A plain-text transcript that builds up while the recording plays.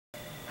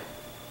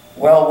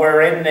Well,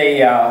 we're in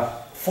the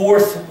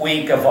fourth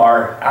week of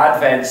our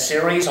Advent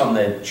series on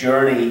the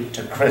journey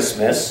to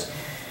Christmas.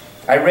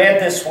 I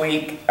read this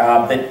week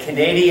that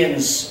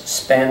Canadians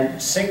spent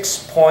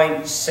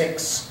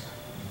 $6.6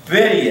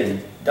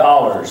 billion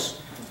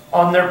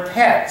on their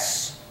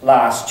pets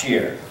last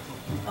year.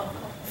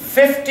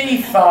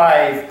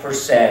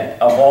 55%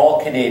 of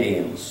all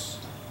Canadians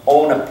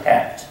own a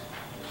pet.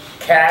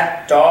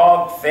 Cat,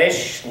 dog,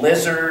 fish,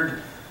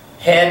 lizard,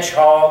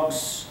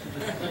 hedgehogs.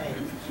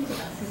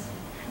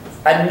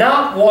 And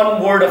not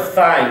one word of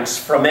thanks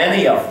from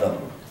any of them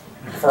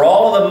for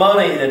all of the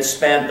money that's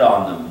spent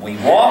on them. We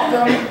walk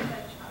them,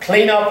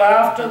 clean up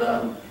after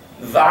them,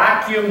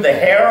 vacuum the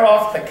hair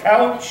off the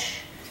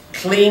couch,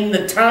 clean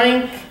the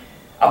tank,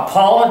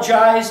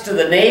 apologize to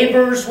the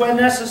neighbors when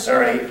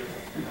necessary.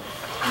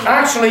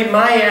 Actually,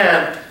 my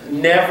aunt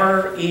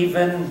never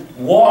even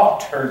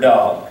walked her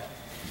dog.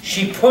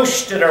 She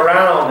pushed it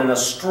around in a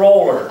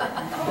stroller.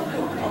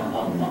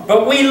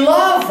 But we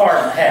love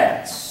our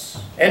pets.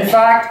 In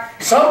fact,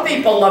 some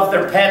people love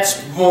their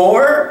pets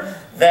more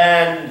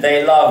than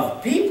they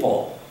love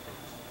people.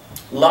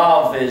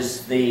 Love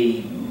is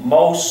the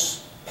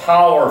most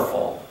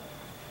powerful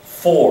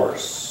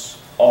force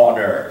on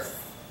earth.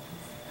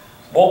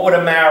 What would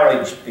a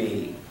marriage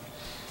be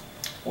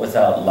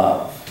without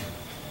love?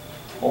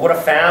 What would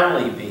a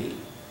family be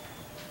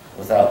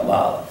without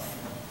love?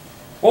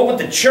 What would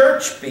the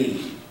church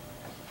be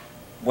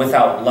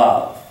without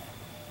love?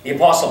 The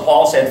Apostle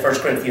Paul said in 1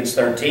 Corinthians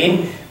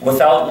 13,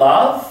 without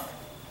love,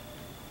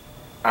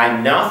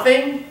 I'm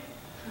nothing,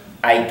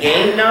 I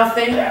gain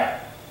nothing,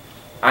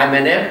 I'm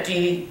an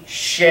empty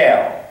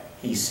shell,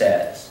 he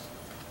says,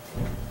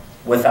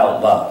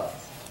 without love.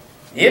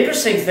 The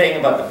interesting thing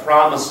about the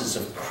promises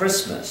of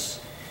Christmas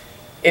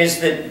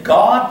is that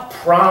God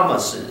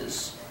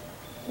promises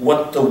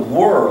what the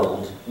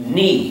world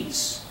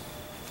needs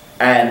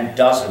and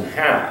doesn't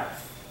have.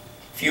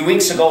 A few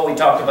weeks ago we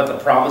talked about the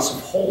promise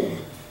of hope.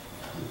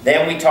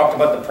 Then we talked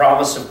about the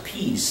promise of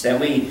peace. Then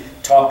we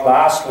talked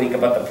last week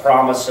about the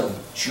promise of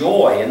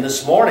joy. And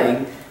this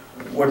morning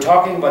we're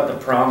talking about the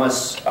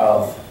promise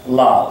of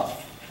love.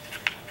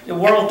 The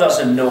world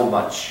doesn't know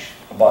much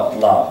about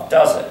love,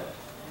 does it?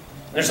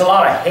 There's a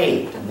lot of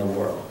hate in the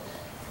world.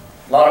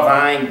 A lot of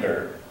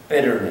anger,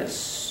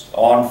 bitterness,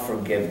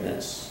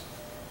 unforgiveness.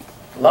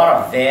 A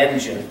lot of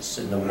vengeance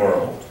in the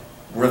world.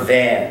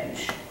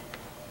 Revenge.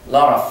 A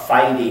lot of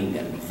fighting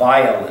and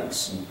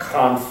violence and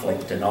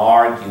conflict and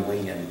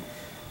arguing and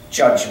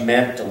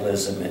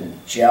judgmentalism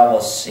and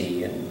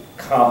jealousy and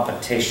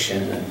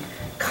competition and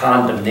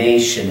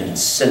condemnation and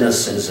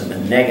cynicism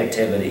and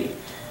negativity.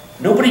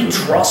 Nobody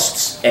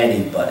trusts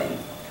anybody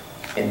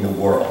in the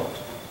world.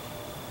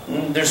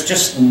 There's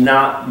just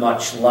not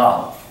much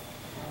love.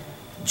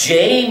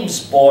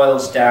 James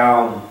boils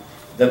down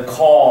the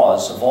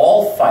cause of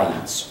all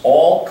fights,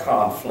 all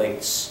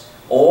conflicts,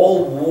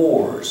 all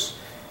wars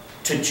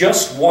to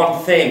just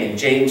one thing in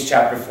James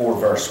chapter 4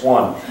 verse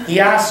 1.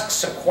 He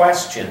asks a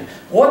question.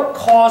 What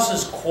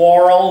causes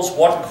quarrels?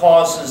 What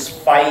causes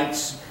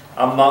fights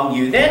among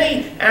you?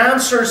 Then he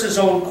answers his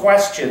own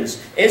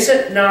questions. Is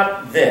it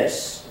not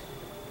this,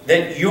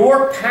 that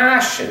your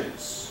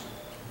passions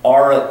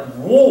are at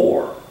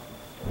war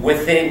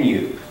within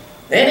you?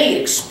 Then he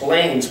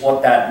explains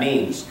what that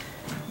means.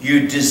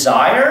 You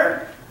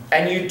desire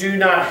and you do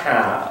not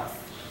have,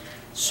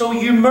 so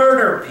you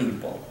murder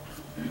people.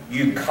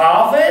 You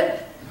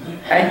covet,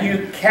 and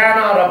you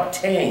cannot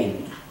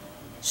obtain,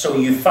 so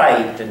you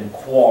fight and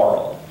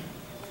quarrel.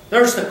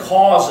 There's the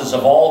causes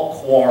of all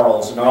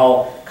quarrels and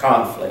all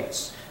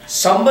conflicts.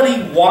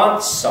 Somebody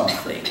wants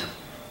something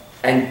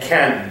and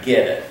can't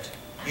get it.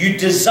 You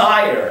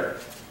desire,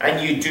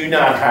 and you do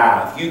not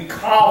have. You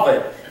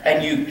covet,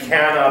 and you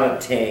cannot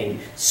obtain.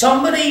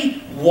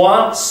 Somebody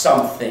wants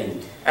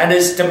something and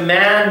is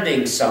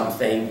demanding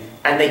something,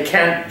 and they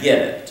can't get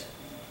it.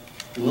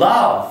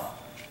 Love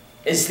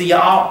is the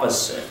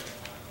opposite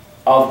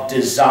of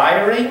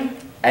desiring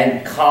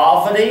and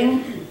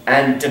coveting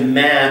and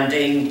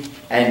demanding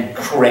and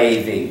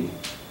craving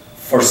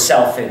for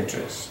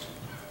self-interest.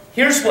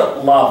 Here's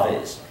what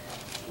love is.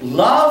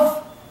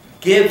 Love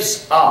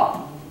gives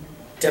up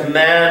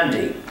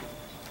demanding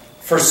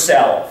for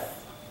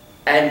self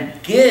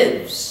and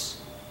gives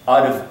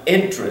out of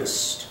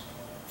interest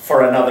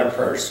for another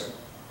person.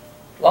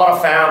 A lot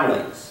of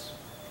families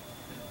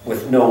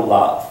with no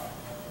love.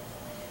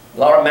 A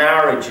lot of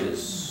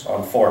marriages,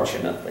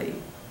 unfortunately,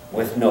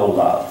 with no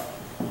love.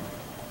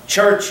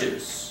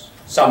 Churches,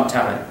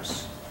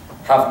 sometimes,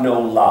 have no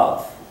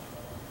love.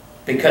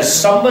 Because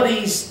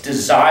somebody's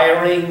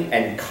desiring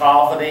and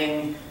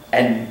coveting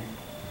and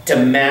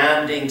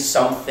demanding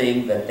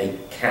something that they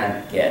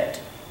can't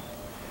get.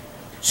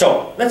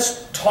 So,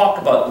 let's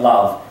talk about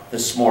love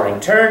this morning.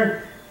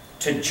 Turn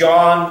to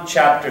John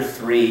chapter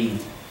 3,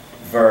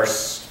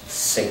 verse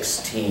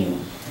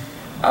 16.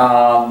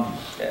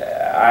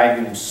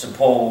 I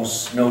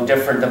suppose no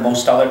different than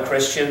most other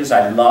Christians.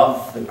 I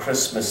love the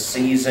Christmas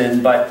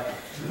season, but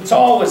it's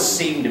always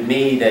seemed to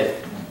me that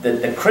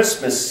the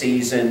Christmas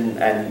season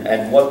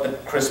and what the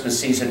Christmas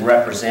season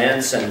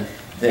represents, and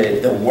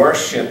the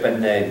worship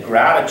and the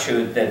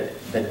gratitude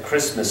that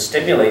Christmas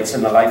stimulates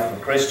in the life of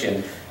a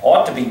Christian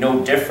ought to be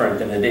no different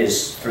than it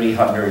is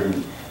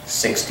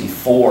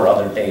 364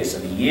 other days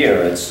of the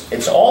year.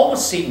 It's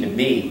always seemed to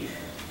me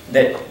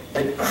that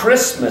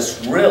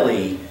Christmas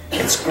really,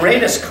 its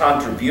greatest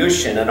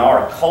contribution in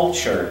our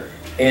culture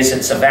is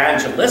its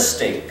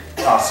evangelistic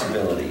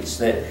possibilities.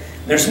 That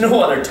there's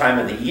no other time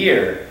of the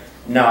year,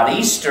 not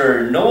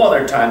Easter, no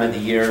other time of the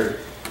year,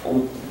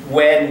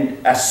 when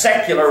a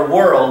secular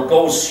world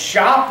goes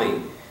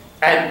shopping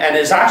and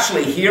is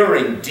actually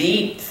hearing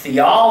deep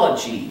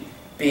theology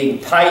being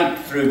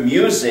piped through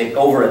music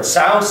over its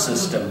sound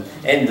system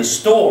in the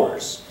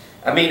stores.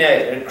 I mean,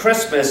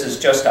 Christmas is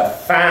just a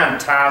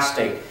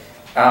fantastic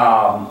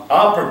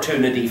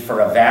opportunity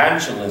for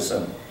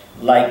evangelism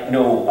like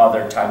no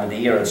other time of the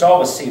year. It's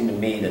always seemed to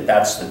me that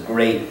that's the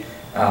great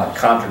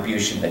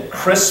contribution that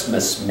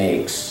Christmas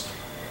makes.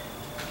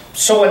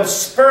 So in the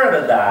spirit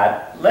of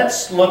that,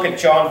 let's look at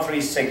John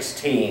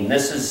 3:16.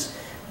 This is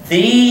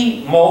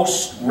the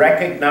most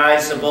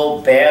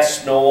recognizable,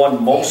 best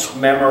known, most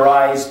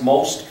memorized,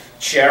 most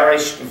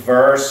cherished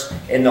verse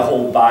in the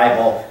whole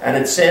Bible. And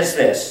it says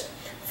this: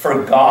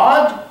 "For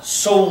God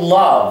so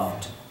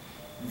loved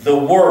the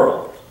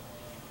world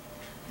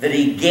that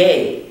he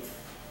gave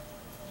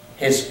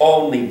his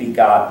only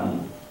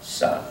begotten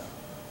Son."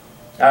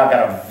 Now, I've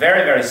got a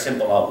very, very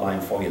simple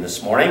outline for you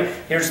this morning.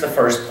 Here's the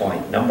first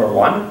point. Number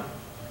one,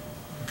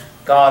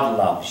 God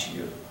loves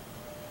you.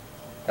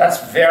 That's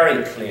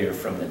very clear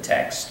from the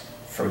text.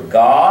 For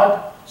God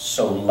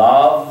so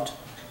loved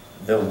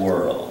the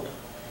world.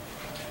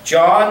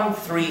 John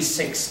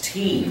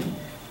 3:16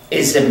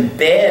 is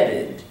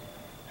embedded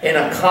in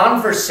a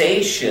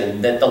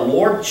conversation that the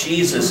Lord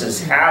Jesus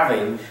is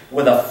having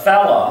with a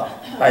fella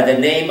by the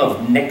name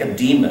of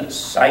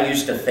Nicodemus. I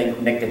used to think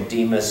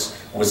Nicodemus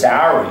was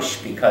Irish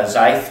because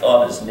I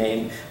thought his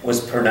name was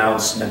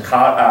pronounced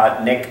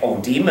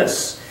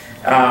Nicodemus.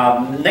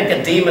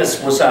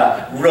 Nicodemus was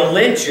a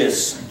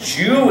religious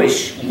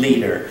Jewish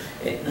leader.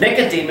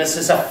 Nicodemus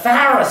is a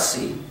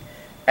Pharisee.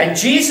 And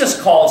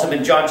Jesus calls him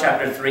in John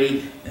chapter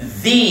 3,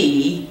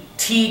 the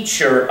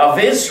teacher of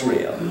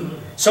Israel.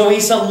 So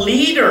he's a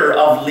leader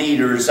of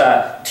leaders,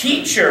 a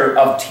teacher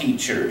of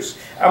teachers.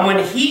 And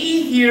when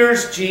he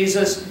hears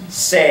Jesus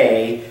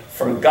say,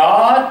 "For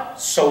God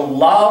so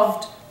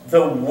loved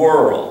the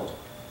world,"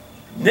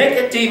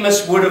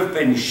 Nicodemus would have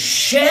been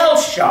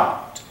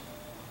shell-shocked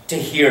to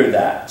hear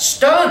that,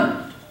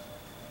 stunned.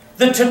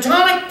 The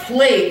tectonic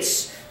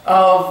plates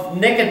of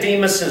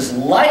Nicodemus's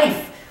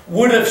life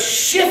would have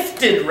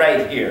shifted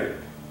right here,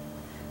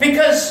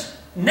 because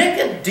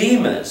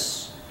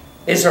Nicodemus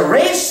is a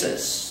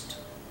racist.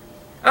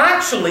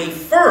 Actually,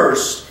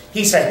 first,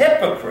 he's a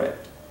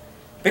hypocrite,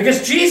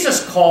 because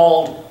Jesus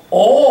called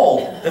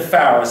all the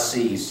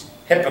Pharisees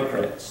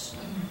hypocrites,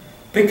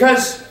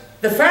 because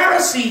the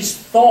Pharisees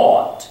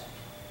thought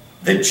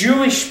the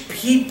Jewish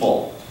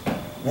people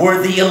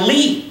were the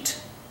elite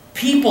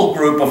people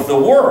group of the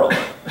world,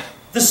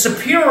 the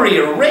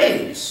superior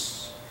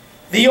race,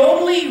 the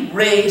only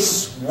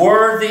race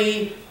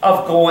worthy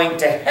of going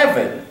to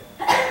heaven.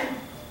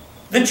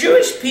 The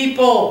Jewish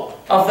people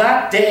of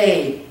that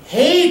day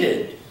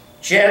hated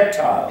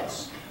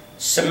Gentiles,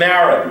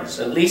 Samaritans.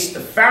 At least the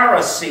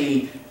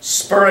Pharisee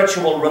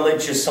spiritual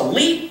religious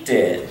elite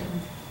did.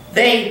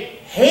 They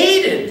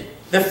hated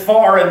the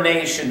foreign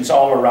nations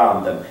all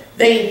around them.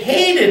 They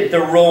hated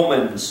the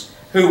Romans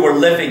who were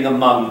living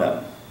among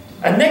them.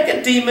 And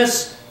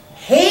Nicodemus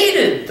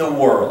hated the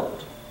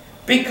world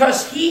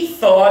because he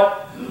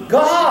thought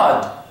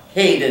God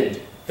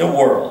hated the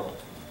world.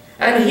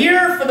 And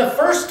here, for the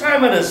first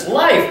time in his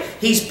life,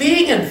 he's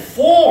being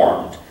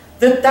informed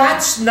that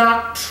that's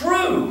not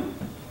true.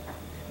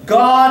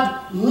 God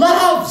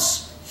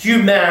loves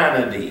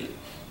humanity.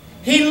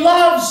 He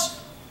loves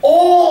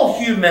all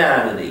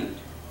humanity.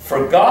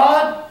 For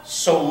God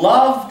so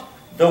loved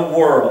the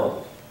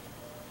world.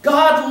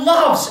 God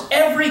loves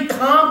every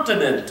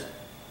continent.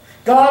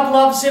 God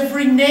loves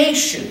every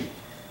nation.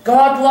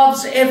 God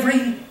loves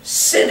every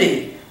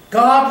city.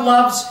 God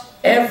loves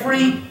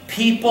every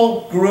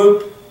people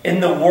group in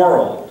the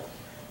world.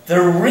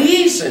 The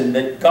reason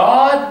that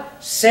God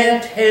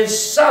sent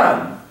his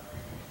Son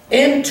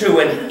into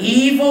an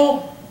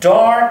evil,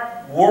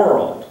 dark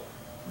world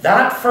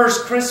that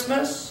first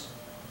Christmas,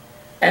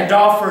 and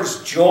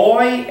offers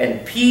joy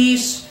and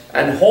peace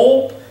and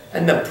hope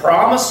and the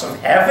promise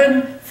of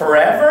heaven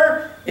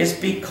forever, is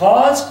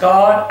because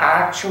God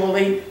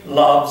actually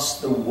loves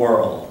the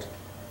world.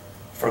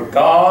 For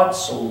God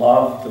so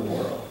loved the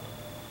world.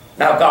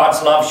 Now,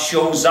 God's love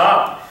shows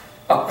up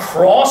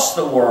across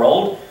the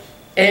world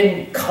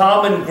in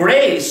common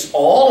grace.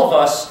 All of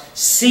us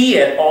see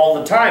it all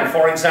the time.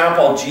 For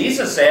example,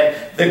 Jesus said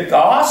the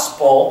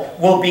gospel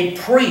will be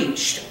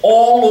preached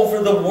all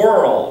over the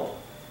world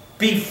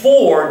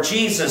before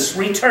Jesus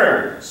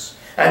returns.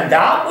 And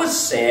that was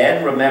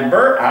said,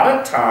 remember,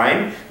 at a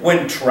time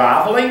when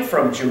traveling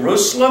from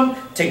Jerusalem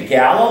to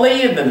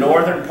Galilee in the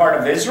northern part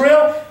of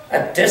Israel,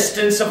 a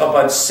distance of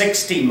about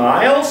 60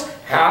 miles,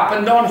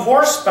 happened on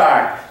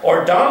horseback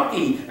or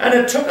donkey, and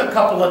it took a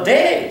couple of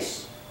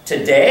days.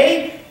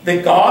 Today,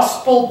 the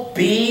gospel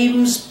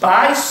beams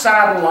by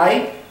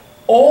satellite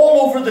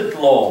all over the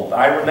globe.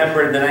 I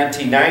remember in the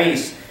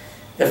 1990s,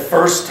 the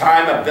first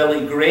time a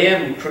Billy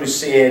Graham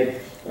crusade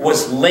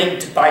was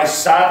linked by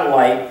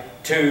satellite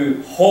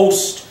to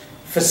host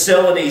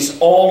facilities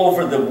all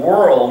over the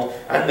world,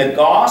 and the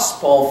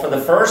gospel for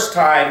the first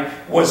time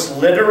was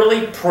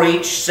literally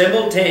preached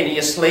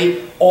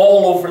simultaneously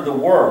all over the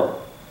world.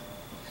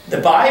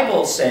 The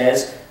Bible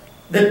says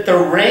that the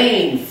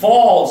rain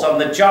falls on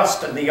the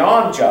just and the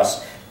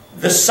unjust.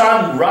 The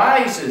sun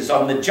rises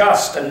on the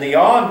just and the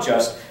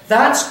unjust.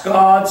 That's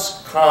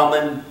God's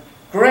common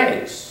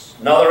grace.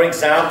 Another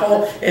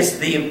example is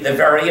the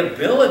very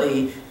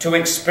ability to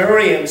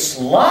experience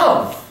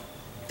love.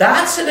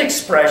 That's an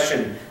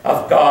expression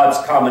of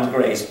God's common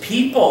grace.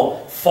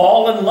 People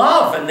fall in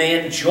love and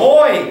they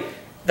enjoy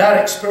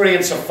that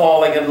experience of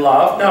falling in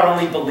love. Not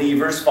only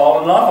believers fall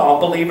in love,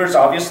 unbelievers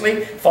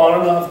obviously fall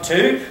in love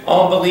too.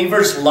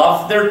 Unbelievers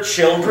love their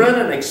children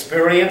and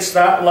experience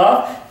that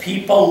love.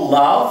 People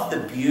love the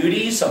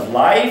beauties of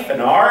life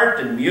and art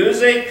and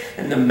music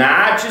and the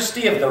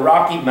majesty of the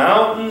Rocky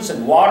Mountains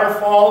and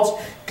waterfalls,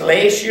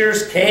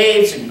 glaciers,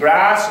 caves and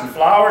grass and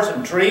flowers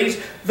and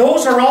trees.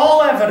 Those are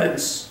all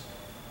evidence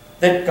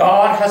that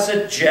God has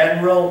a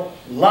general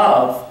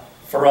love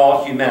for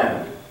all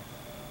humanity.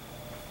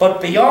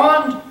 But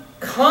beyond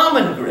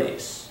common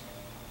grace,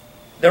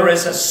 there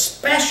is a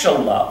special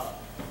love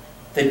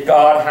that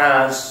God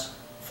has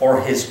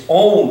for his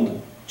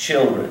own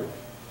children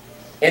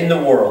in the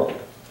world.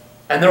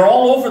 And they're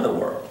all over the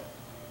world.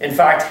 In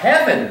fact,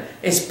 heaven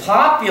is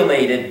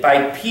populated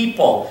by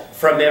people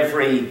from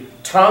every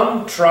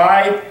tongue,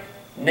 tribe,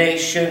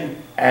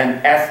 nation,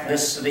 and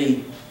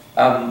ethnicity,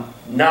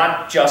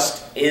 not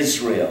just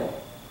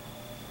Israel.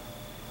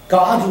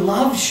 God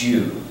loves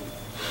you.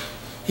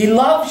 He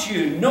loves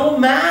you no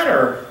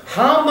matter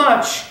how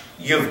much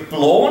you've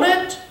blown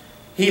it.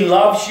 He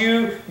loves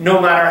you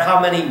no matter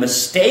how many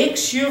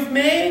mistakes you've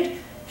made.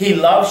 He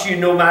loves you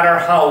no matter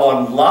how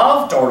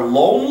unloved or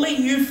lonely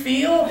you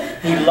feel.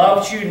 He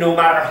loves you no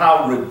matter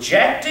how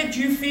rejected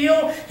you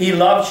feel. He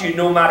loves you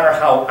no matter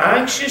how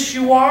anxious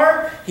you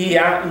are. He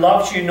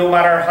loves you no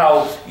matter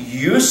how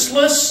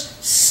useless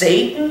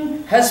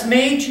Satan has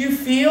made you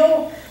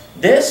feel.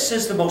 This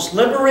is the most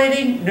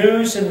liberating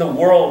news in the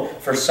world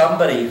for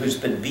somebody who's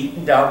been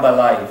beaten down by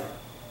life,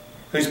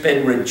 who's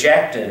been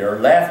rejected or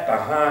left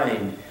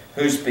behind,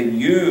 who's been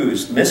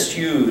used,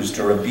 misused,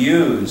 or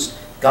abused.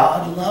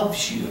 God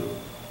loves you.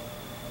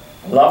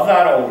 I love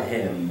that old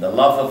hymn, the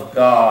love of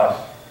God,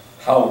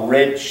 how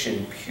rich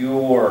and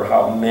pure,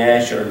 how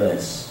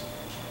measureless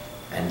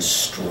and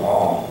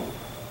strong.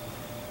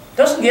 It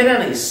doesn't get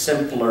any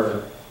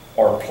simpler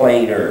or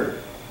plainer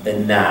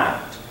than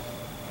that.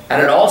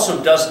 And it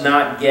also does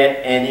not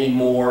get any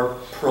more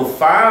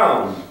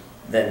profound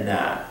than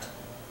that.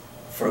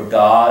 For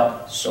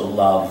God so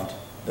loved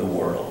the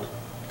world.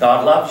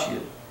 God loves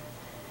you.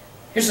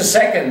 Here's a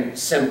second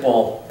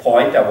simple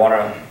point I want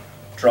to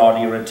draw to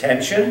your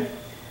attention.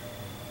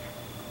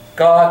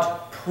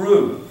 God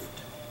proved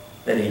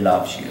that he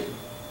loves you.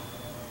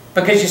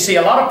 Because you see,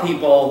 a lot of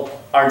people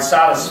aren't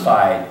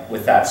satisfied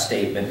with that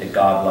statement that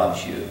God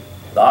loves you.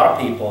 A lot of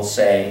people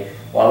say,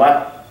 well,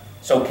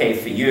 that's okay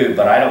for you,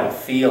 but I don't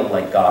feel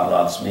like God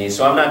loves me,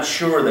 so I'm not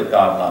sure that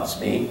God loves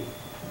me.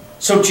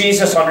 So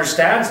Jesus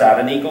understands that,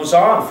 and he goes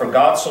on, for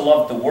God so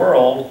loved the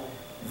world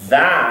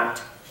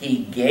that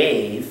he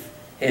gave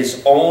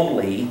his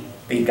only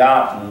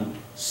begotten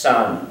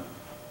Son.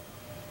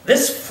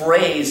 This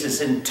phrase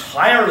is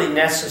entirely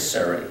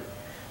necessary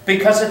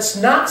because it's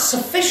not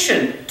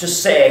sufficient to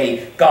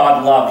say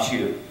God loves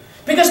you.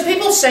 Because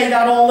people say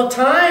that all the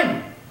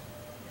time.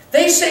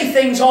 They say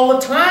things all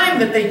the time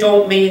that they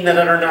don't mean,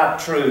 that are not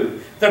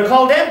true. They're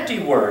called empty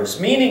words,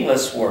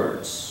 meaningless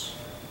words.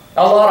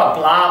 A lot of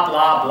blah,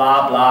 blah,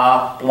 blah,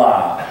 blah,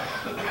 blah.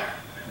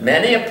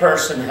 Many a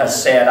person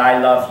has said, I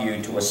love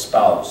you to a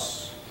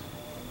spouse,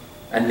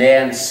 and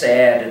then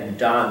said and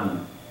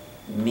done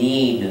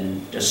mean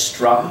and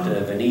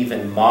destructive and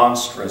even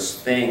monstrous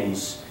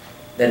things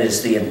that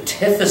is the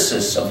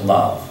antithesis of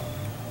love.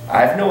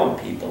 I've known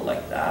people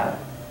like that.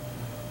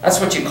 That's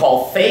what you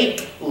call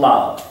fake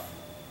love.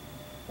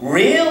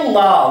 Real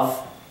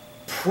love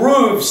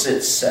proves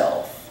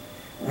itself.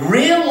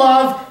 Real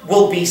love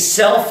will be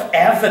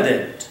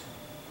self-evident.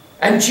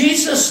 And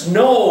Jesus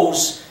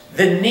knows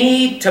the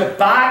need to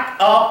back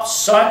up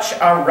such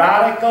a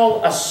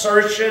radical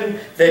assertion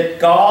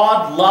that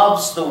God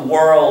loves the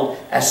world,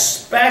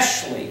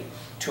 especially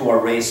to a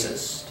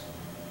racist.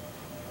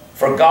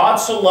 For God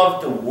so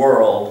loved the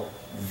world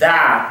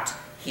that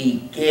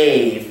he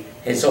gave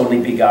his only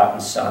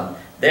begotten Son.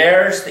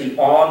 There's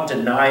the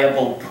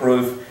undeniable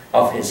proof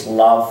of his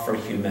love for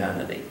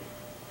humanity.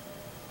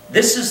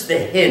 This is the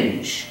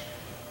hinge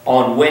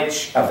on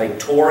which a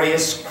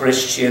victorious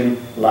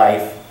Christian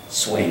life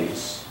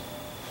swings.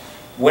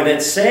 When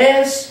it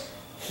says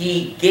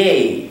he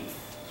gave,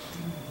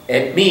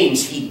 it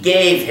means he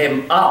gave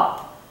him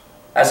up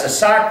as a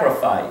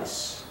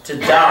sacrifice to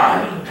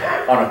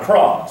die on a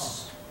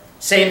cross.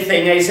 Same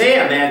thing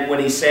Isaiah meant when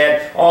he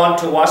said,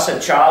 unto us a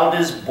child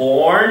is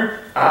born,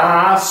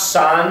 a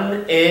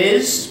son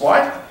is,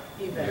 what?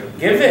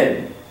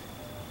 Given.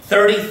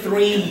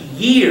 33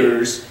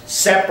 years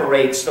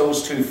separates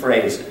those two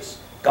phrases.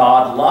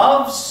 God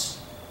loves,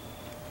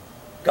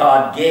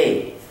 God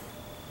gave.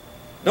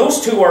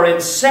 Those two are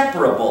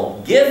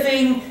inseparable.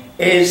 Giving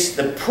is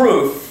the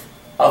proof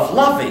of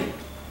loving.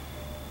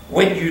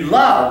 When you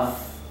love,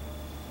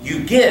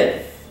 you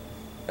give.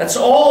 That's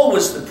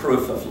always the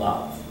proof of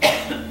love.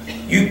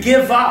 You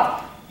give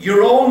up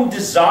your own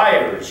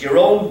desires, your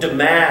own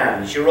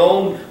demands, your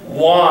own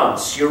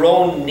wants, your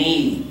own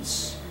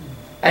needs.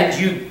 And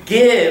you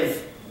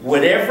give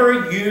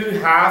whatever you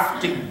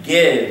have to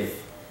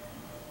give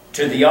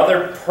to the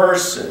other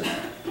person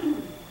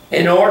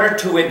in order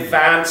to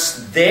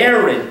advance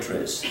their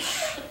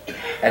interests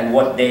and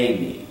what they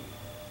need.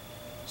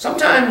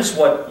 Sometimes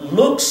what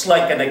looks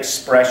like an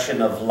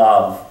expression of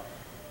love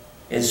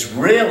is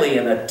really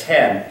an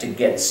attempt to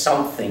get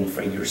something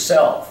for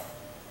yourself.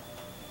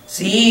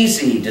 It's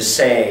easy to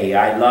say,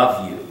 I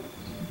love you.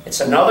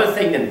 It's another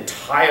thing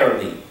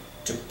entirely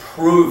to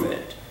prove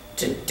it,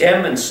 to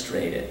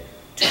demonstrate it,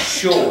 to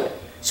show it.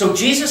 So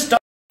Jesus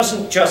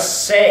doesn't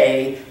just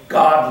say,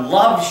 God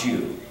loves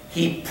you.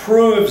 He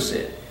proves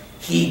it.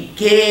 He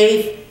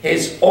gave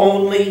his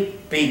only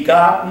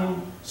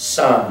begotten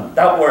Son.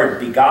 That word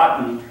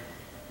begotten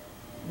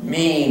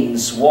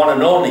means one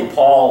and only.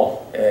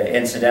 Paul,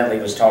 incidentally,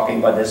 was talking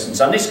about this in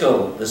Sunday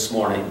school this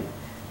morning.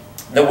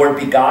 The word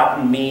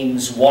begotten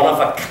means one of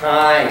a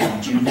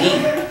kind,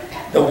 unique,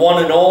 the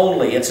one and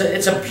only. It's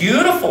a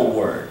beautiful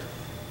word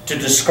to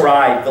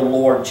describe the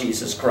Lord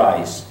Jesus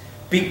Christ,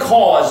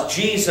 because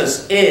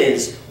Jesus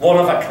is one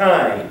of a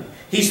kind.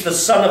 He's the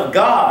Son of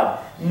God.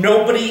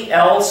 Nobody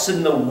else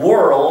in the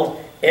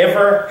world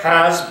ever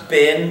has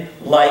been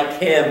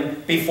like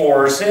him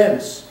before or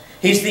since.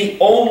 He's the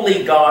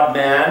only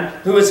God-man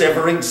who has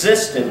ever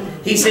existed.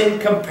 He's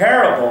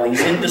incomparable. He's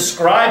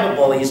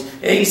indescribable.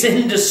 He's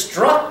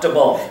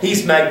indestructible.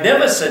 He's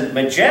magnificent,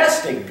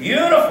 majestic,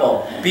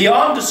 beautiful,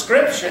 beyond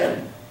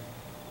description.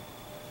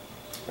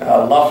 I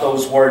love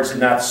those words in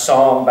that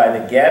song by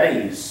the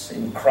Gettys.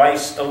 In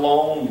Christ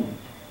alone,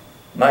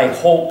 my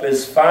hope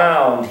is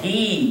found.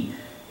 He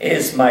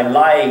is my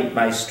light,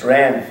 my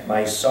strength,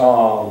 my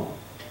song.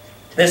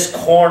 This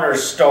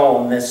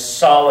cornerstone, this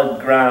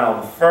solid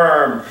ground,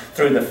 firm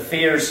through the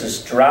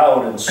fiercest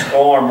drought and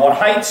storm. What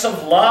heights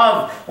of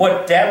love,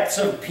 what depths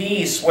of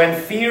peace, when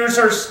fears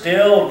are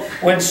stilled,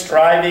 when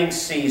strivings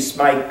cease,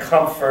 my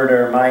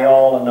comforter, my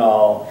all in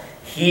all,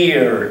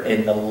 here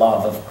in the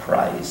love of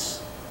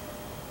Christ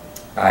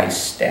I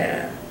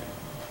stand.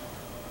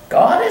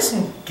 God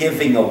isn't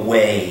giving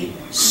away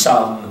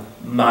some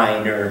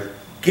minor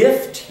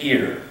gift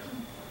here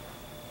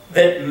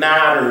that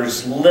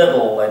matters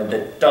little and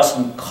that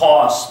doesn't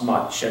cost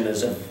much and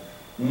is of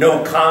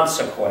no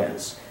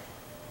consequence.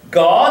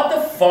 God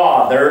the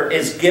Father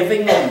is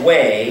giving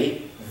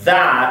away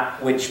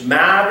that which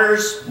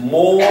matters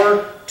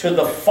more to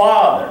the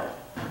Father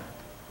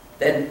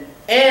than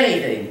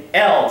anything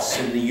else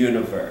in the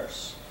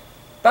universe.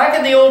 Back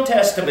in the Old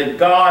Testament,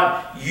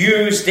 God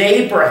used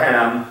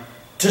Abraham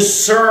to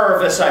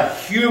serve as a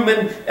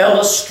human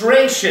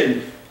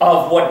illustration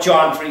of what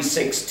John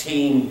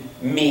 3:16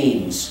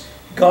 means.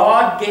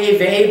 God gave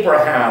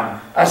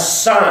Abraham a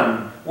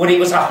son when he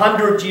was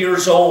 100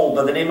 years old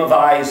by the name of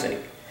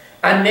Isaac.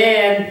 And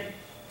then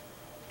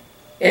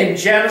in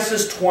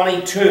Genesis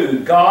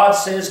 22, God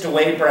says to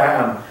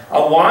Abraham, I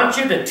want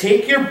you to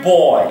take your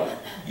boy,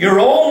 your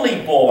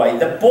only boy,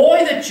 the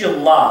boy that you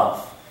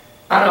love,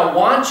 and I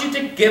want you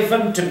to give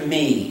him to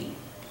me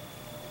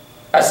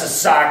as a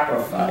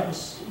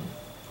sacrifice.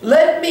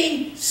 Let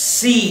me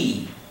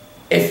see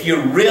if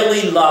you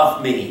really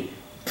love me.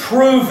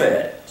 Prove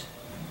it.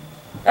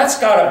 That's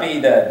got to be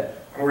the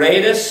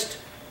greatest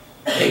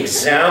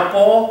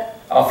example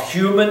of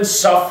human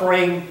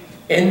suffering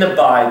in the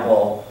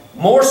Bible,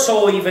 more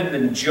so even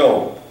than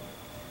Job.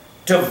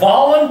 To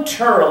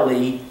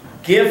voluntarily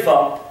give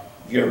up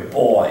your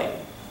boy.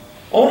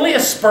 Only a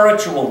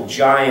spiritual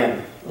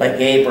giant like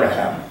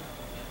Abraham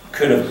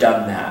could have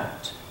done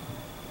that.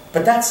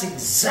 But that's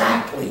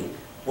exactly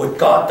what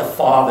God the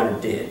Father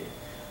did.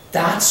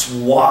 That's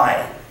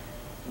why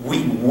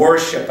we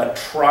worship a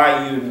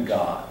triune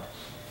God.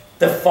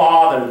 The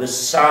Father, the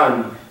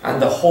Son,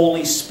 and the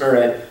Holy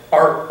Spirit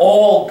are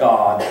all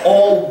God,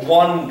 all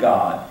one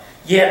God.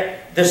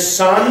 Yet the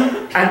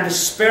Son and the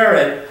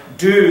Spirit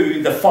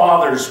do the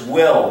Father's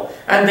will.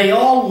 And they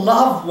all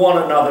love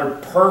one another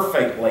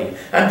perfectly.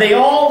 And they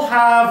all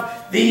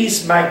have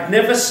these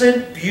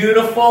magnificent,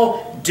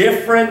 beautiful,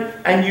 different,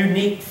 and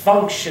unique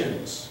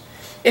functions.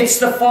 It's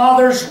the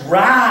Father's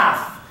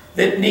wrath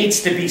that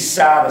needs to be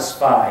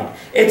satisfied.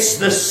 It's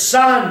the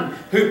Son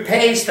who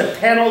pays the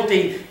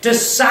penalty to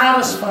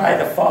satisfy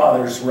the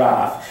Father's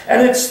wrath.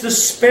 And it's the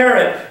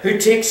Spirit who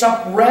takes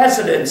up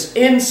residence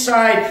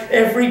inside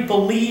every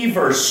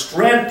believer,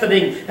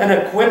 strengthening and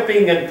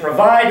equipping and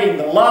providing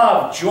the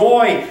love,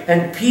 joy,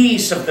 and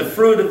peace of the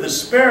fruit of the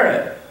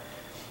Spirit.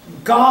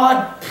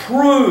 God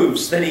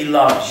proves that He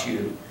loves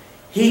you.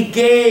 He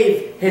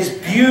gave His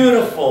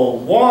beautiful,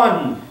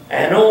 one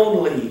and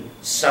only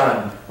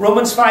Son.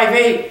 Romans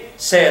 5:8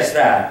 says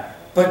that.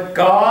 But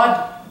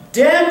God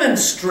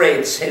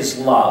demonstrates His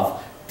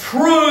love,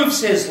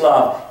 proves His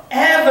love,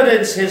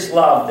 evidences His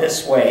love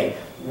this way.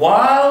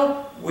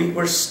 While we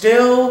were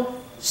still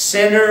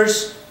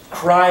sinners,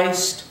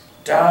 Christ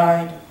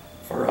died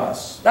for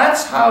us.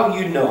 That's how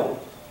you know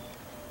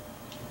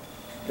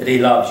that He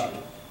loves you.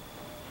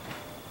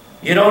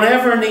 You don't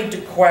ever need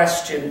to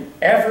question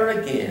ever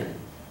again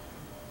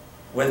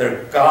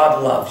whether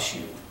God loves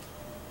you.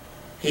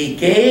 He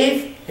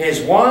gave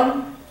His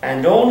one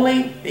and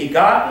only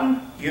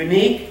begotten,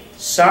 unique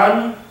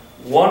Son,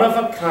 one of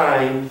a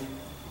kind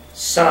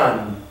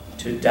Son,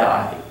 to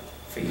die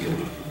for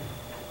you.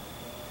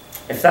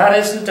 If that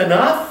isn't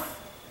enough,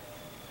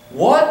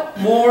 what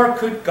more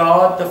could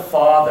God the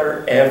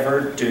Father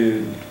ever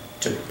do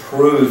to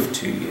prove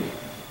to you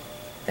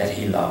that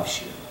He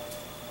loves you?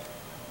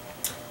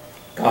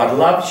 God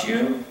loves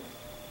you.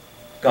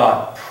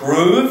 God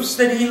proves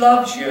that He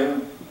loves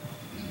you.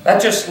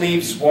 That just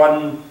leaves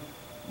one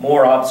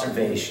more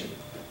observation.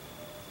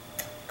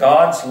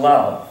 God's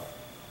love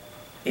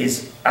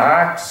is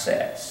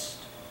accessed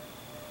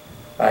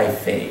by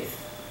faith.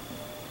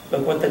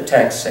 Look what the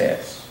text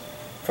says.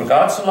 For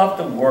God so loved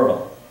the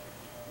world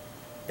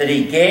that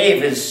He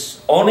gave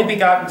His only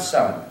begotten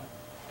Son,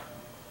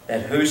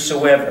 that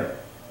whosoever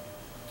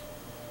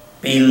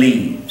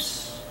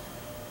believes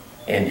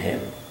in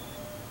Him.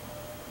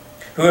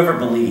 Whoever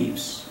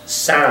believes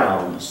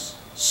sounds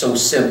so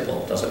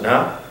simple, does it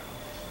not?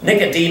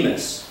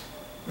 Nicodemus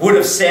would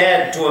have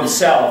said to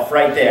himself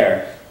right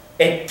there,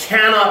 it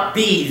cannot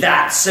be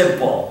that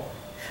simple.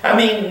 I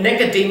mean,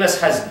 Nicodemus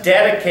has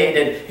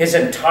dedicated his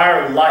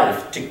entire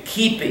life to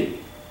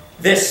keeping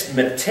this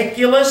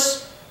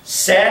meticulous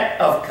set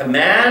of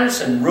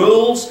commands and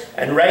rules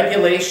and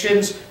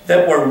regulations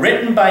that were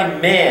written by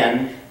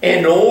man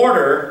in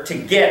order to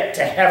get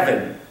to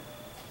heaven.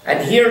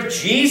 And here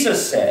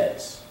Jesus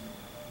says,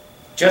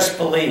 just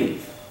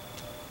believe.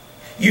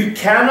 You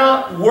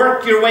cannot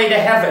work your way to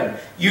heaven.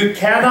 You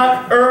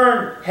cannot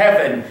earn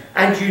heaven.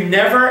 And you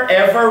never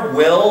ever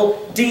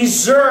will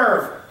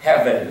deserve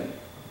heaven.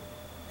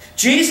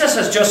 Jesus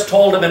has just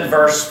told him in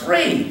verse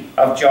 3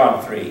 of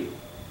John 3,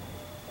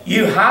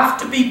 you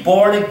have to be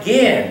born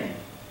again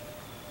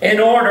in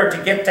order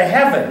to get to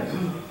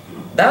heaven.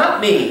 That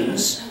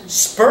means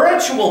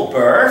spiritual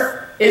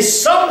birth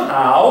is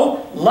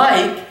somehow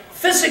like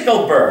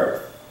physical birth.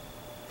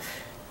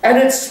 And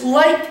it's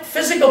like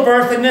physical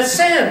birth in this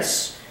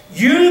sense.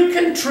 You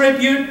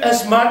contribute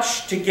as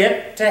much to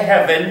get to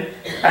heaven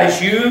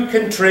as you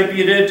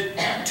contributed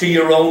to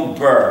your own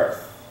birth,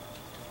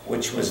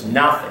 which was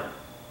nothing.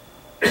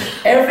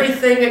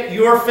 Everything at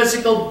your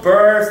physical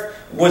birth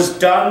was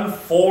done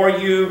for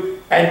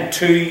you and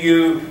to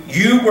you.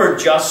 You were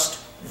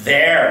just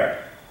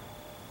there.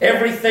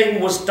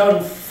 Everything was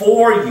done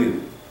for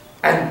you.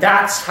 And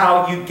that's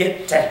how you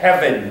get to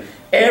heaven.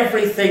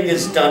 Everything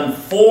is done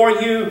for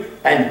you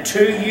and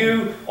to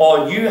you.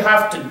 All you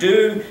have to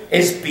do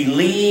is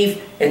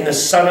believe in the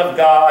Son of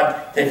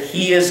God, that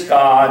He is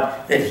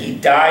God, that He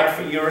died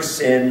for your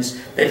sins,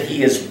 that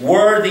He is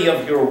worthy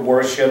of your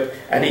worship,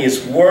 and He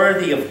is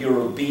worthy of your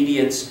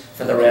obedience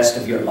for the rest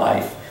of your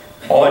life.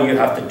 All you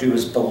have to do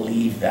is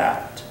believe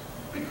that.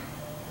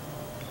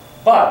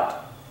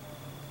 But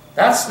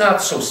that's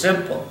not so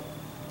simple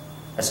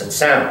as it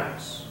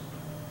sounds.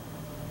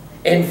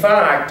 In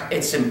fact,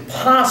 it's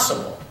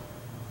impossible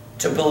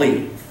to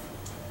believe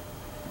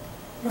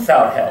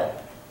without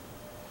help.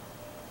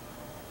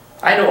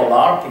 I know a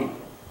lot of people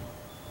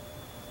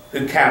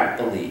who can't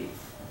believe.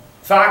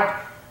 In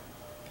fact,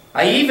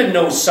 I even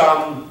know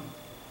some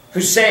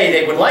who say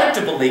they would like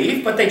to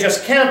believe, but they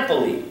just can't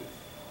believe.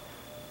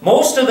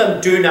 Most of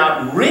them do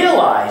not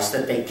realize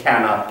that they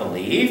cannot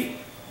believe.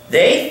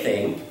 They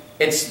think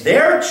it's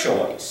their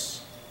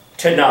choice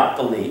to not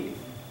believe.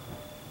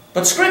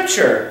 But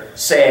Scripture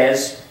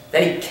says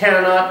they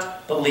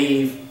cannot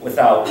believe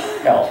without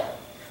help.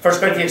 1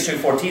 Corinthians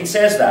 2:14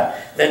 says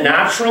that. The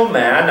natural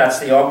man, that's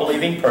the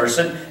unbelieving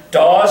person,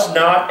 does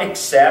not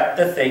accept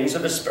the things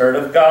of the Spirit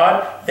of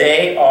God.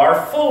 They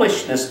are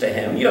foolishness to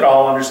him. You'd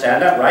all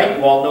understand that, right?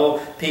 You all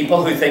know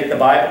people who think the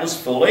Bible is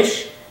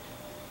foolish.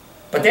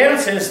 But then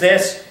it says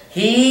this,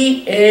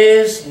 he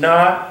is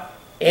not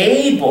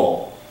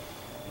able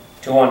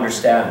to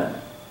understand them.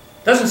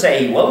 It doesn't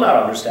say he will not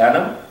understand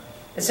them.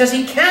 It says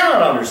he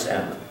cannot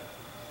understand them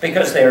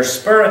because they are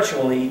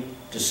spiritually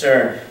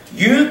discerned.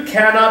 You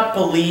cannot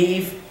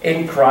believe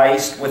in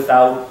Christ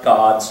without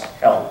God's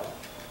help.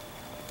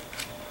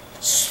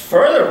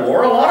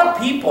 Furthermore, a lot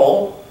of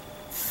people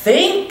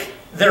think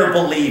they're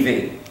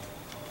believing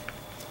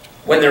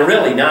when they're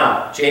really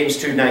not. James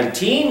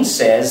 2:19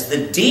 says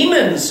the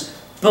demons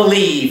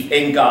believe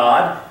in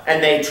God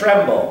and they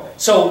tremble.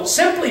 So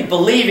simply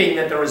believing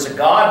that there is a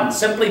God and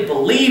simply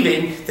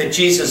believing that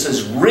Jesus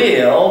is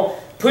real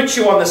puts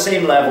you on the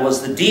same level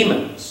as the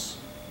demons.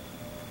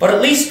 But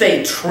at least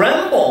they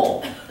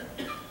tremble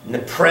in the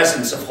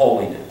presence of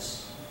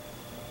holiness.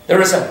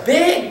 There is a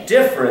big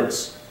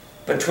difference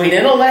between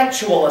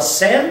intellectual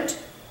assent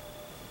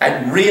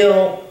and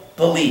real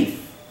belief.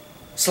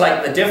 It's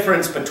like the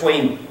difference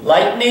between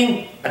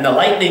lightning and the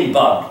lightning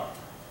bug.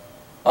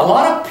 A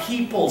lot of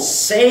people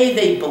say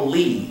they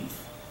believe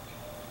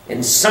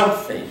in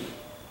something,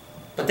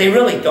 but they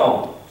really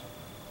don't.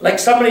 Like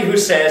somebody who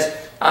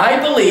says, I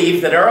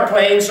believe that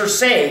airplanes are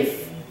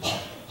safe,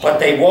 but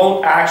they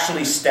won't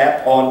actually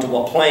step onto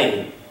a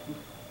plane.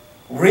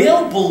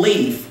 Real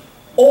belief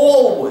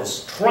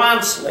always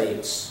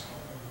translates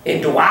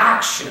into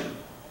action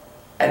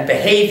and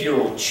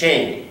behavioral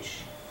change.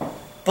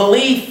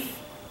 Belief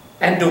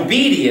and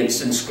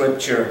obedience in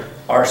Scripture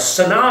are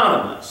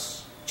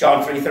synonymous.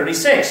 John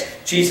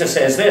 3:36, Jesus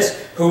says this,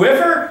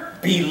 whoever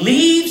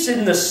believes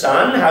in the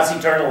Son has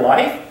eternal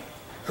life.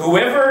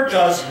 Whoever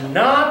does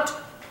not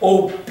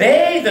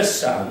obey the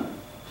Son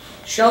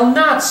shall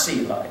not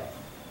see life.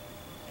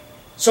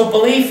 So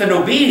belief and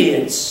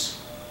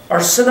obedience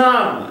are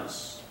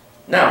synonymous.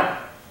 Now,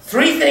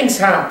 three things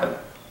happen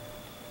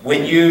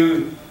when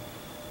you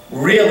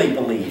really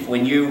believe,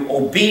 when you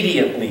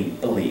obediently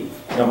believe.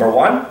 Number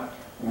one,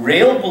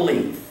 real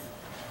belief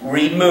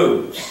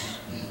removes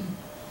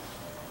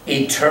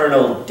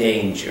eternal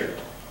danger.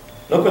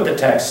 Look what the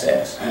text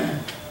says.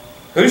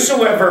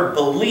 Whosoever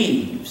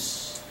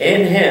believes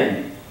in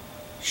him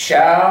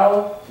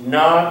shall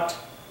not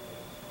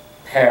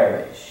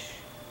perish.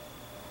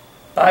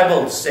 The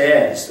Bible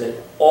says that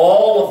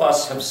all of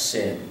us have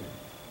sinned.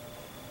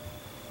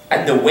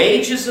 And the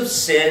wages of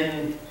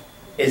sin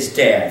is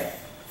death.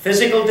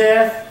 Physical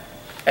death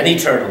and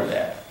eternal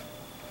death.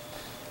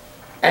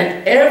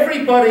 And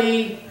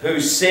everybody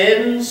who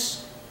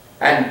sins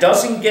and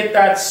doesn't get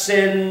that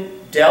sin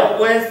dealt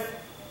with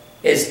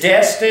is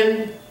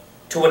destined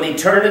to an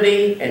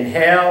eternity in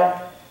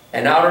hell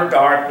and outer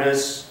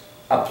darkness,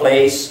 a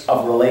place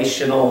of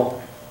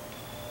relational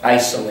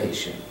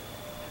isolation.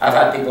 I've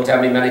had people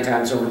tell me many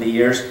times over the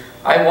years,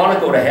 I want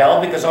to go to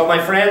hell because all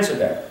my friends are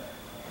there.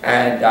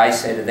 And I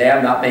say to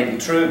them, that may be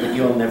true, but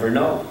you'll never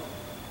know.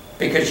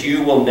 Because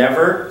you will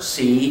never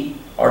see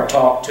or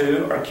talk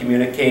to or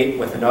communicate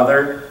with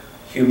another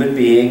human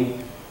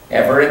being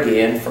ever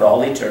again for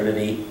all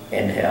eternity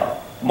in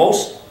hell.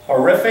 Most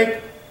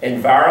horrific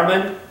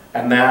environment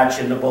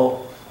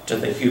imaginable to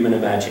the human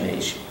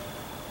imagination.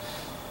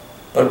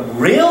 But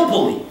real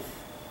belief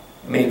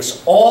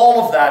makes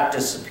all of that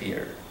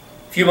disappear.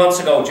 A few months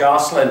ago,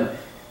 Jocelyn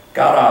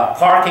got a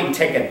parking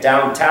ticket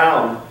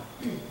downtown.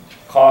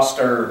 Cost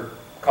her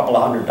a couple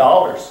of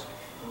 $100.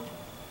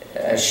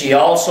 She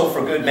also,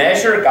 for good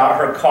measure, got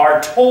her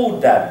car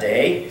towed that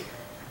day.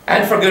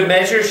 And for good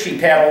measure, she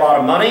paid a lot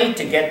of money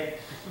to get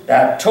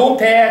that tow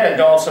pad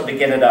and also to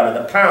get it out of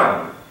the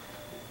pound.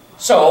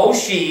 So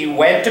she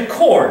went to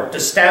court to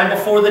stand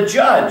before the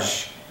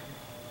judge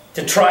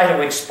to try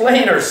to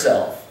explain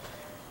herself.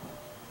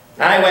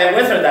 I went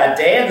with her that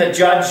day and the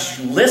judge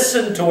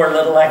listened to her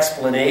little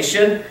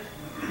explanation.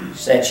 She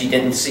said she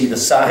didn't see the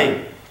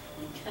sign.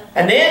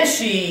 And then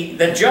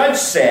the judge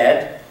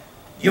said,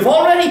 you've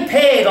already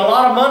paid a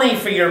lot of money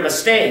for your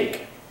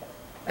mistake.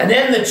 And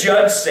then the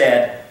judge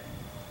said,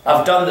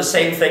 I've done the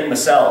same thing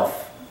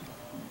myself.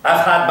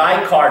 I've had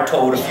my car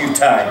towed a few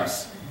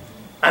times.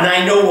 And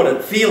I know what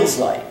it feels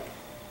like.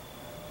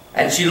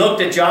 And she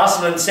looked at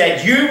Jocelyn and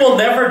said, you will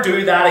never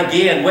do that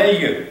again, will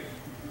you?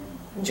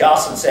 And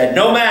Jocelyn said,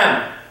 no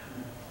ma'am.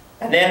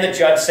 And then the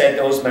judge said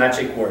those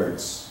magic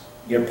words.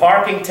 Your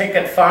parking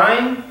ticket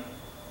fine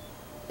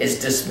is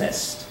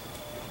dismissed,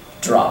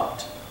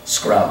 dropped,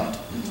 scrubbed.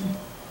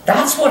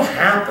 That's what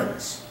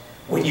happens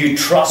when you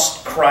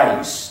trust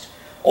Christ.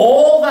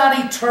 All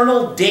that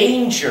eternal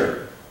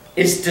danger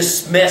is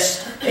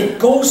dismissed. It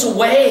goes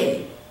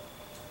away.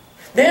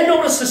 Then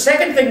notice the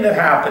second thing that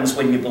happens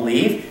when you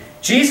believe.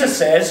 Jesus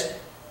says,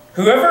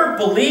 whoever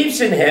believes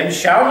in him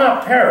shall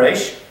not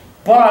perish,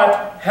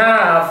 but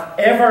have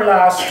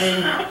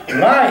everlasting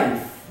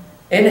life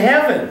in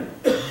heaven.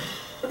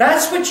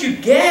 That's what you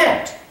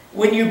get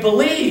when you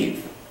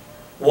believe.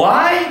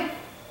 Why?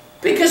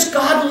 Because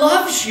God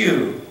loves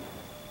you.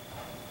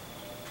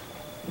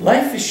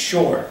 Life is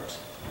short.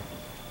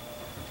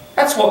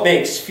 That's what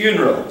makes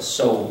funerals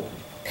so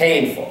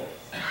painful.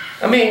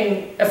 I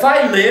mean, if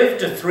I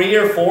lived to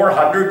 300 or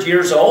 400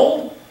 years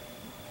old,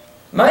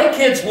 my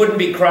kids wouldn't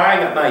be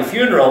crying at my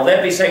funeral.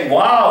 They'd be saying,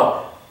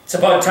 wow, it's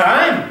about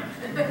time.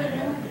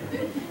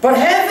 But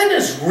heaven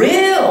is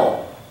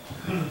real.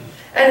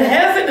 And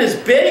heaven is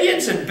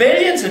billions and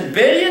billions and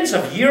billions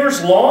of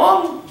years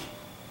long.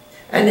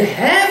 And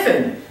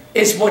heaven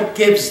is what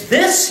gives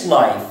this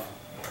life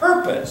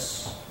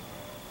purpose.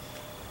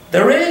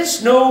 There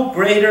is no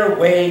greater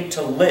way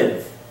to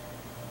live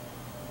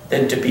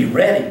than to be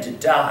ready to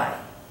die.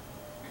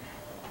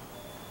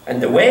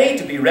 And the way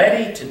to be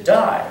ready to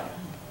die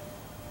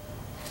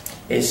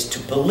is to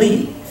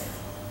believe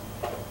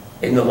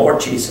in the Lord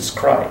Jesus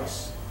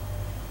Christ.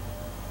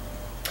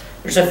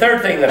 There's a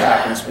third thing that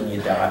happens when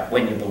you die,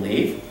 when you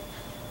believe.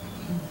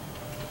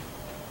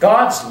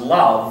 God's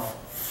love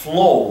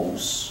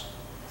flows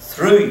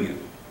through you.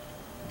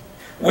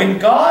 When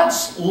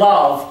God's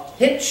love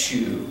hits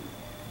you,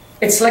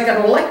 it's like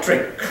an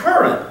electric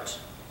current.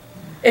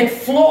 It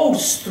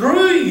flows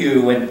through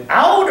you and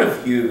out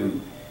of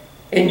you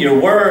in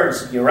your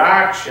words, and your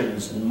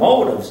actions, and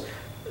motives.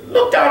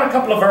 Look down a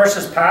couple of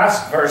verses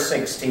past verse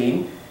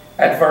 16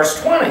 at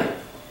verse 20.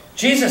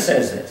 Jesus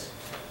says this,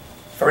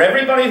 "For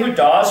everybody who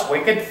does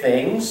wicked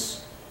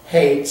things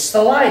hates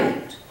the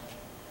light."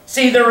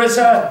 See, there is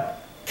a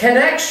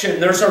connection,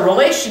 there's a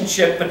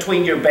relationship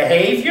between your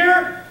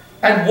behavior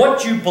and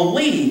what you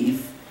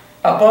believe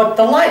about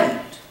the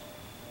light.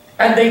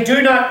 And they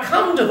do not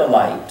come to the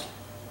light,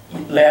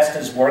 lest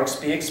his works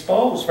be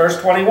exposed. Verse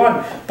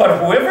 21, "But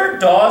whoever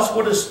does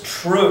what is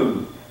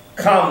true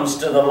comes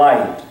to the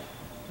light.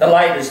 The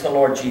light is the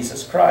Lord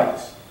Jesus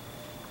Christ.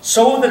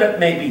 So that it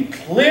may be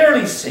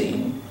clearly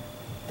seen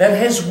that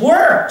his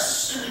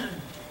works,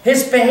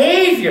 his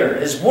behavior,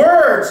 his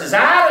words, his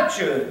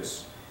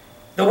attitudes,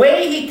 the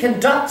way he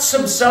conducts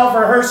himself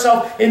or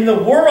herself in the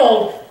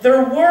world,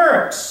 their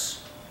works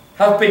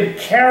have been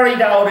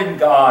carried out in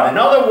God." In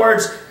other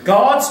words,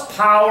 God's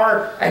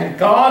power and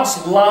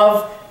God's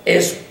love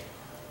is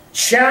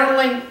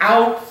channeling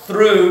out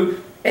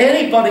through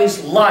anybody's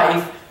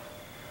life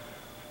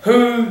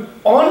who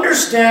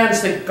understands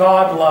that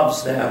God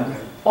loves them,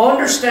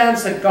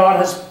 understands that God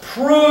has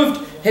proved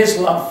his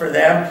love for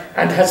them,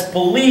 and has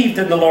believed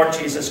in the Lord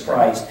Jesus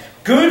Christ.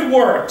 Good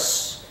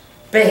works,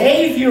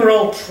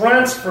 behavioral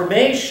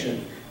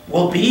transformation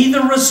will be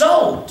the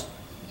result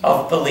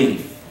of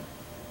belief.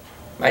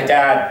 My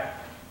dad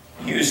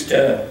used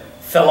to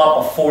fill up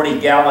a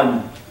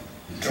 40-gallon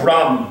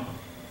drum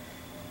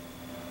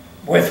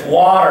with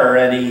water,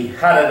 and he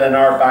had it in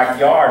our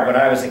backyard when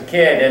I was a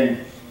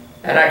kid,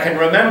 and I can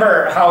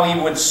remember how he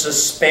would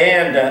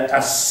suspend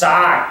a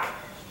sack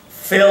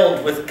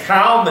filled with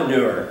cow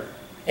manure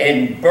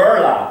in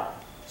burlap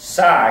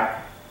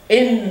sack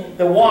in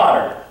the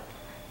water.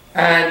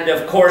 And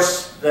of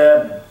course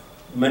the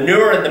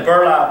manure in the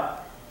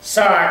burlap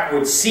sack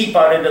would seep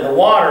out into the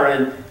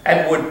water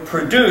and would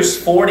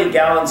produce 40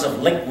 gallons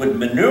of liquid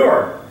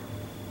manure.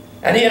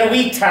 And he had a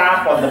wee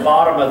tap on the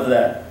bottom of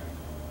the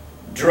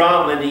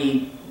drum, and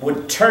he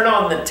would turn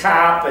on the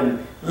tap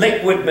and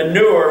liquid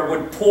manure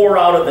would pour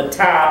out of the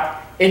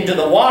tap into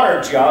the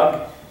water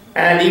jug,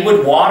 and he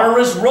would water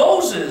his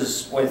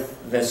roses with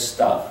this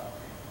stuff.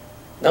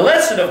 The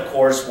lesson, of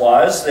course,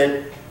 was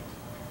that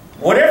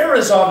whatever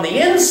is on the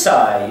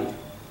inside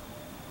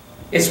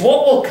is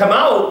what will come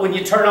out when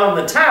you turn on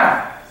the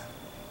tap.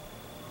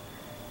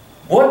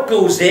 What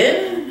goes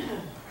in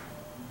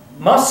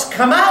must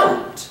come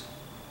out.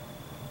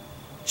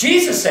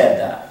 Jesus said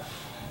that.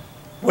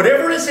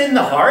 Whatever is in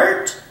the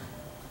heart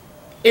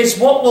is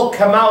what will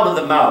come out of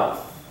the mouth.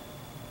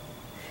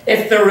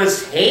 If there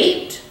is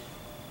hate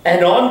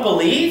and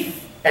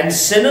unbelief and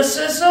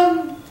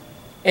cynicism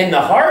in the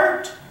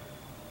heart,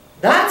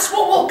 that's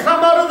what will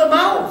come out of the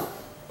mouth.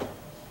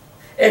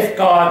 If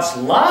God's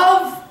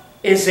love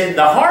is in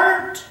the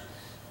heart,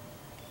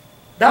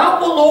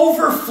 that will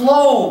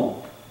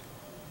overflow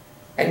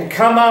and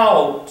come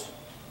out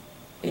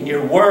in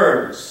your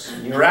words,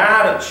 in your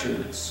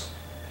attitudes,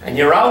 and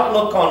your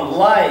outlook on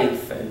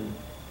life, and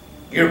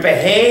your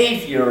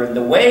behavior, and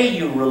the way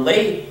you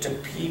relate to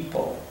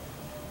people.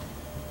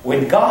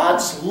 When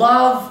God's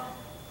love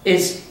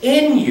is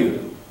in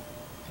you,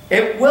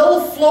 it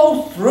will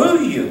flow through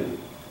you,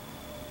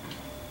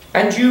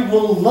 and you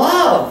will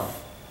love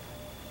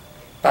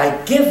by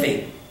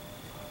giving.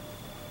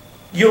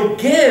 You'll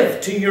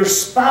give to your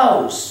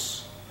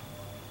spouse.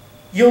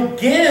 You'll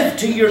give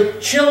to your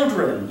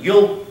children.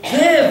 You'll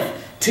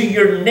give to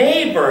your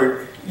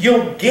neighbor.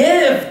 You'll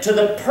give to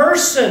the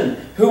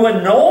person who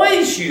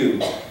annoys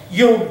you.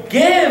 You'll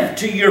give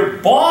to your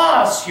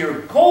boss,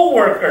 your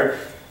co-worker.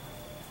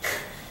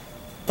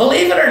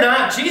 Believe it or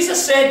not,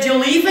 Jesus said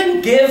you'll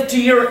even give to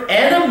your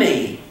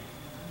enemy.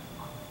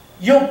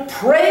 You'll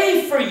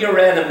pray for your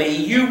enemy.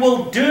 You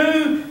will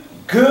do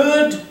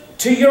good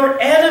to your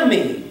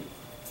enemy.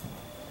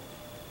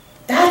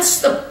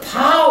 That's the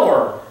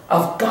power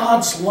of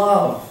God's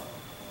love.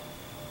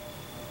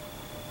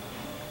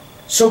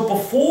 So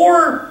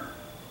before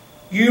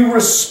you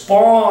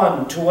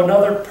respond to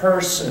another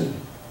person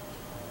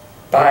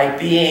by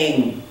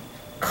being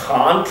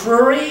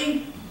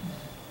contrary,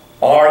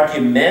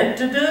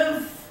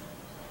 argumentative,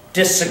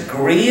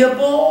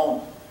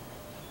 disagreeable,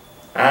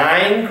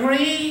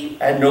 angry,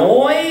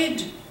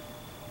 annoyed,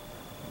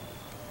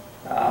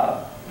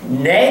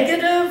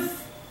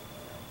 negative,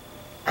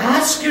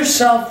 ask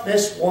yourself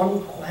this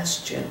one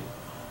question.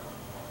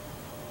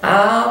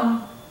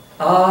 Am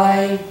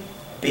I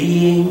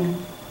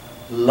being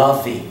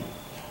loving?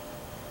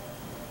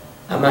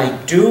 Am I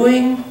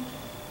doing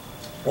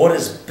what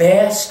is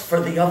best for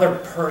the other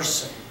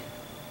person?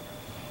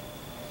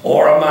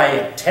 Or am I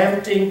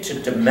attempting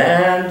to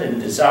demand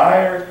and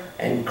desire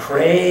and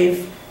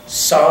crave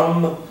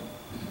some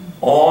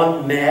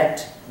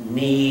unmet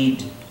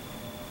need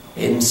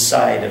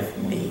inside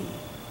of me?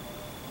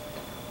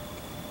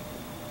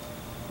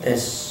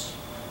 This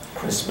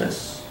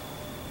Christmas,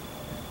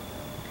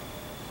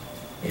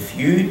 if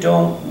you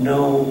don't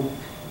know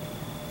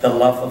the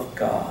love of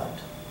God,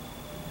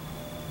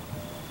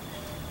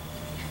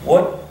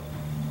 what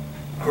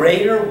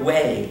greater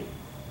way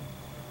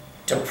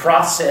to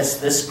process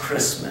this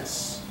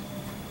Christmas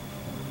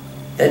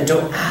than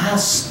to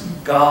ask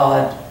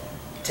God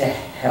to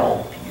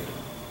help you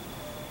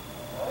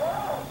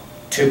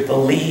to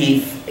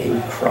believe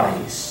in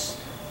Christ,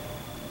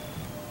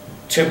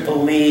 to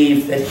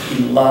believe that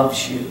He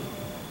loves you,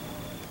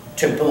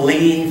 to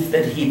believe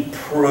that He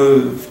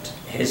proved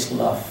His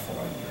love for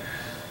you.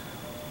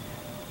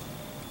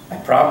 I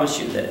promise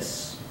you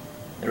this,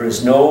 there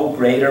is no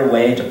greater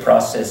way to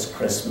process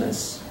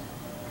Christmas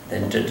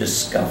than to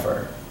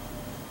discover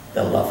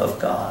the love of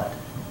God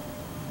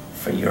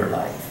for your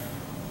life.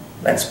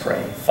 Let's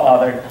pray.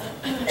 Father,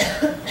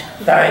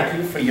 thank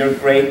you for your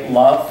great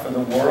love for the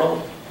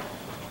world.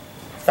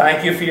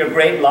 Thank you for your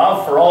great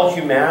love for all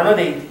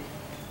humanity.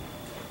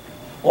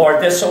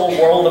 Lord, this old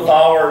world of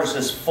ours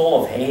is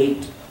full of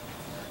hate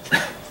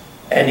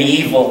and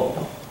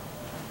evil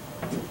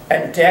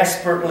and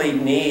desperately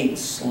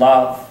needs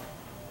love.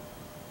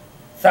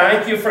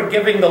 Thank you for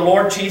giving the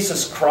Lord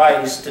Jesus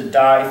Christ to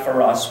die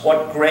for us.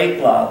 What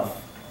great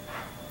love.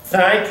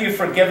 Thank you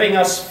for giving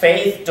us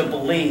faith to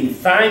believe.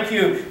 Thank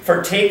you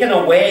for taking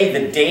away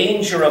the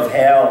danger of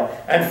hell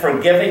and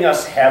for giving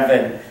us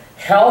heaven.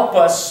 Help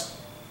us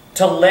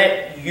to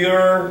let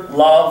your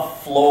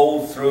love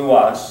flow through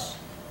us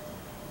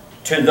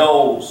to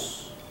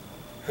those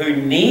who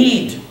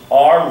need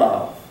our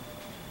love.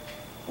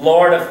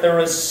 Lord, if there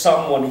is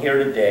someone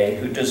here today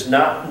who does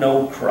not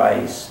know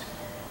Christ,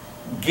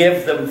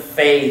 give them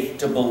faith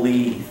to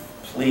believe,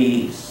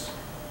 please.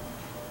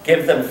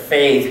 Give them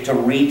faith to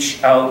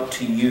reach out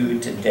to you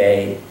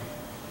today.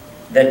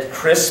 That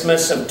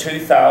Christmas of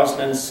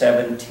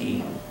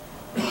 2017,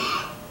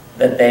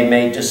 that they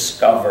may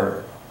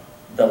discover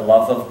the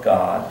love of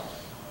God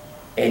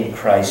in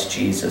Christ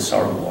Jesus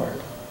our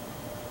Lord.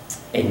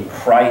 In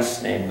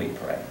Christ's name we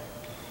pray.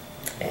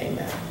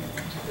 Amen.